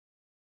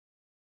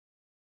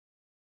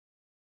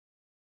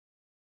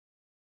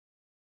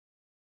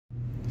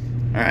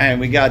Alright,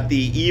 we got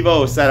the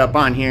Evo set up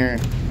on here.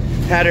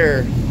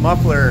 Header,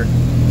 muffler,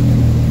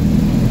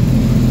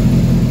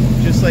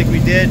 just like we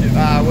did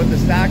with the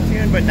stock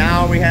tune, but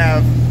now we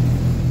have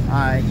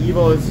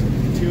Evo's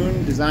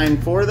tune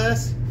designed for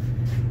this.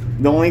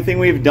 The only thing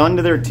we've done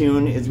to their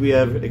tune is we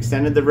have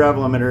extended the rev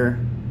limiter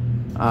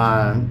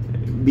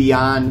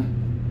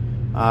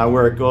beyond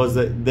where it goes.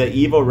 The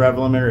Evo rev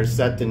limiter is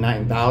set to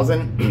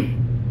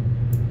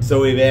 9,000.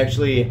 So we've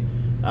actually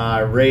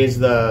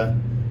raised the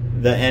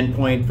end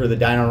point for the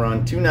dyno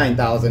run to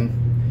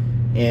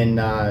 9,000,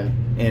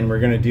 and we're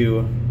gonna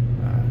do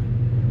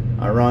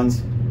our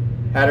runs,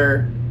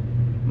 header,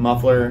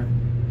 muffler,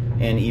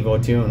 and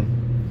Evo tune.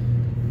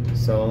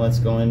 So let's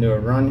go into a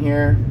run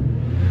here.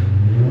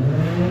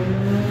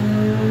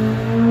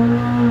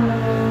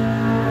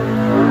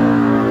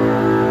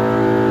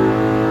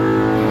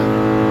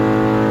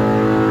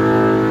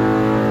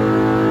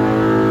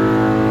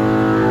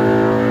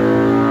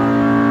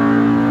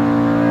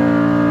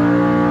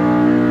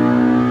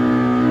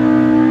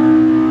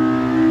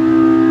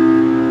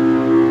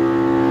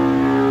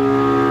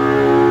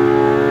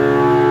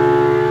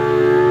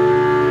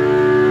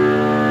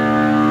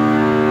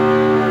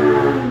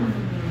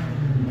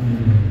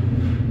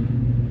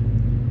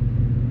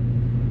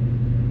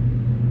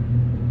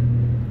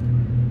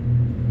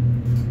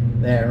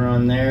 That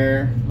run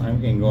there, I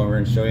can go over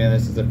and show you.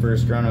 This is the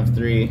first run of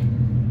 3. I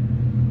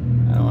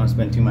don't want to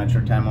spend too much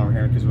of time over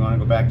here because we want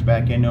to go back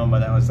into them, but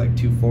that was like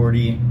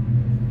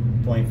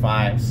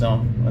 240.5.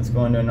 So let's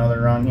go into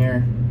another run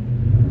here.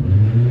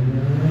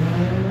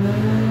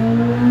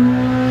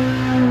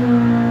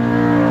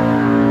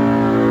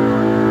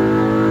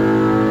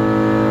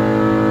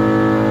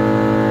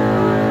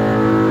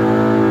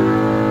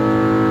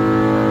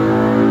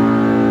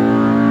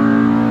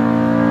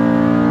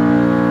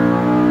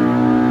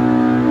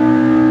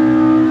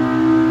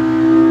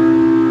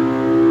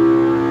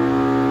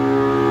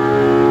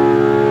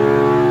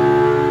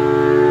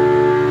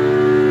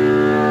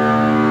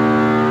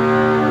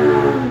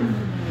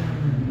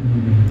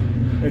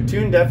 Their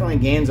tune definitely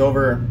gains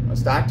over a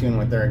stock tune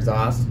with their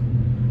exhaust.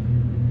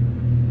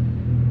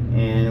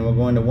 And we'll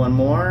go into one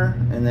more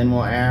and then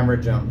we'll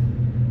average them.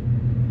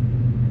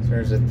 So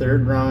there's a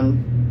third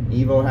run,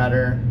 Evo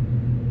header,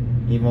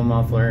 Evo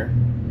muffler,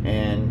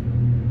 and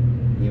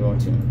Evo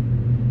tune.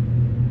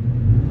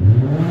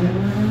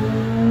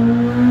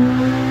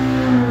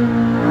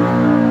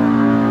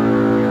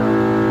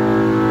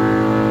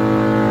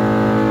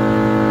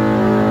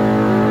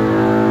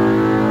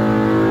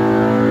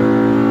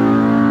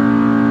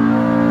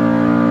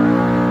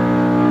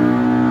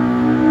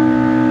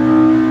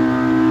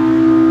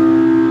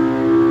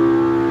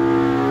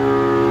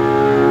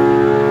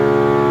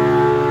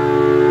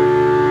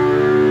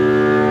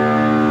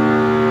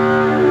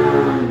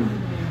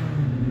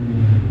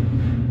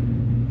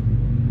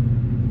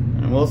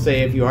 We'll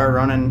say if you are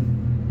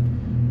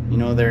running, you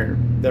know, their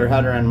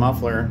header and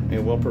muffler,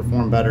 it will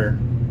perform better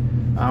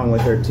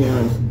with their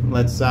tune.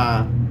 Let's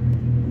go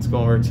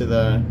over to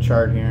the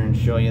chart here and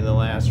show you the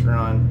last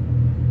run.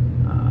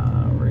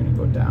 We're gonna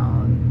go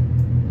down.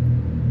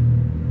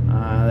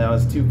 That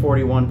was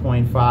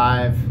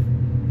 241.5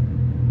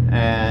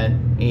 at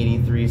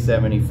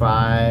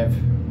 83.75.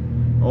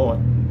 Oh,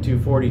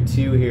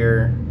 242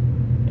 here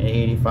at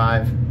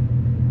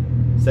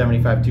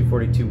 85.75,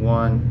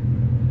 242.1.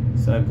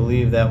 So I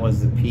believe that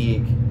was the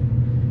peak,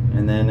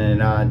 and then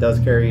it does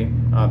carry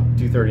up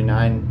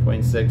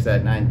 239.6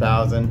 at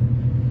 9,000.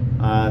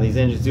 These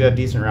engines do have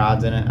decent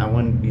rods in it. I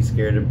wouldn't be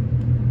scared to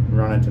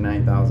run it to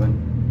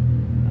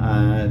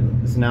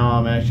 9,000. So now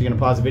I'm actually going to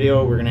pause the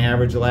video. We're going to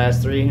average the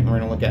last 3 and we're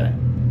going to look at it.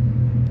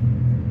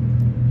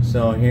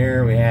 So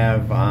here we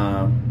have,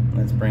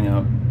 let's bring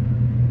up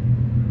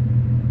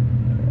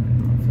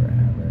muffler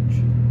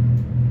average.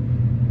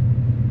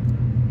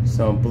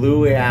 So blue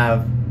we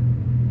have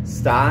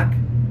stock,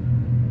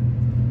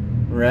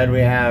 red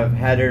we have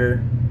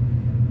header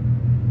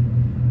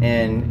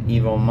and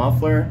Evo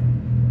muffler,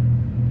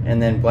 and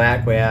then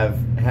black we have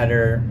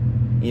header,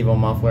 Evo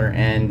muffler,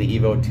 and the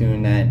Evo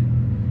tune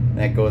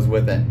that goes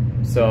with it.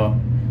 So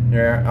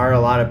there are a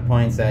lot of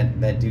points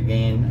that do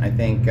gain. I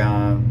think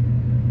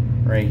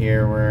right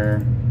here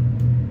we're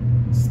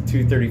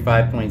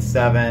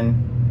 235.7,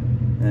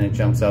 and it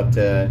jumps up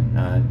to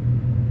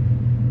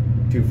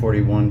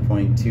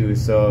 241.2.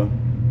 So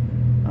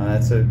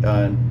that's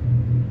a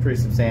pretty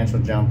substantial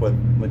jump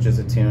with just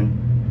a tune.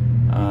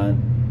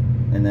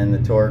 And then the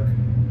torque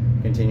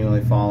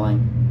continually falling.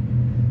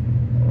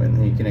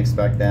 When you can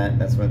expect that,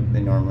 that's what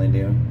they normally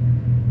do.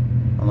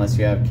 Unless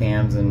you have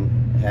cams and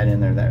head in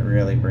there that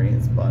really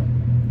breathes. But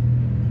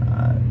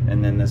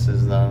and then this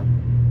is the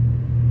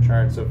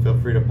chart, so feel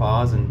free to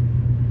pause and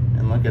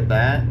look at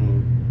that.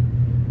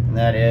 And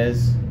that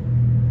is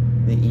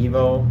the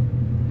Evo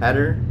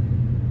header,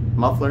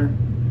 muffler,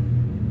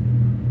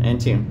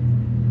 and tune.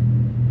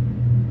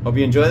 Hope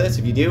you enjoy this.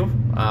 If you do,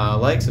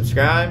 like,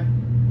 subscribe,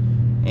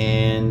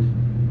 and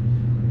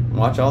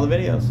watch all the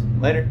videos.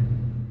 Later.